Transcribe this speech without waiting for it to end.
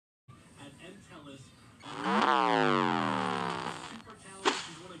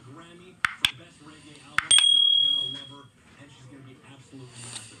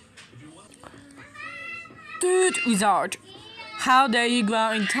Dude, wizard. How dare you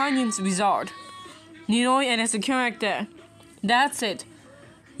ground Italian's wizard? Ninoy and as a character. That's it.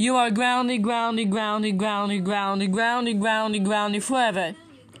 You are grounded forever.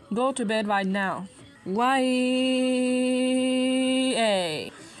 Go to bed right now. Why?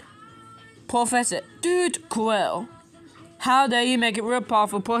 Professor, dude, Quirrell. How dare you make it rip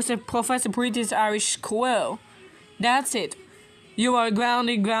off of Professor British Irish Quirrell? That's it. You are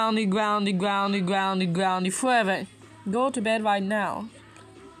grounded forever. Go to bed right now.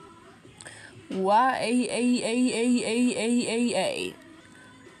 Why?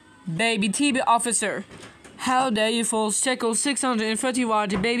 BabyTV officer. How dare you false tickle 630 watt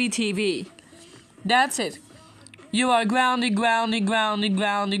BabyTV? That's it. You are grounded for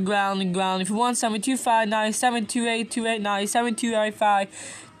 17259 972828 97285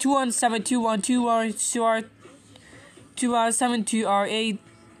 21721 272R8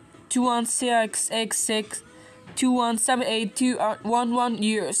 21666 2178211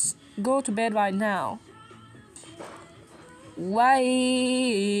 years. Go to bed right now. Why?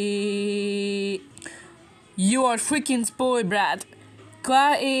 You are freaking spoiled brat.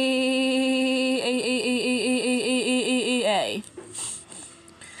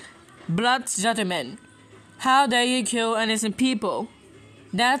 Blood gentlemen. How dare you kill innocent people?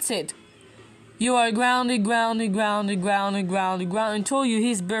 That's it. You are grounded until you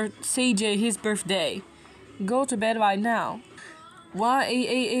CJ his birthday. Go to bed right now. Why?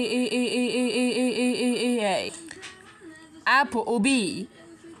 Apple OB.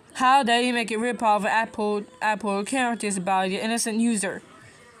 How dare you make a rip-off of Apple characters by the innocent user?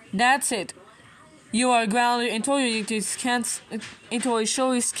 That's it. You are grounded until a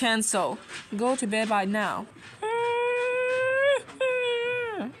show is cancelled. Go to bed right now.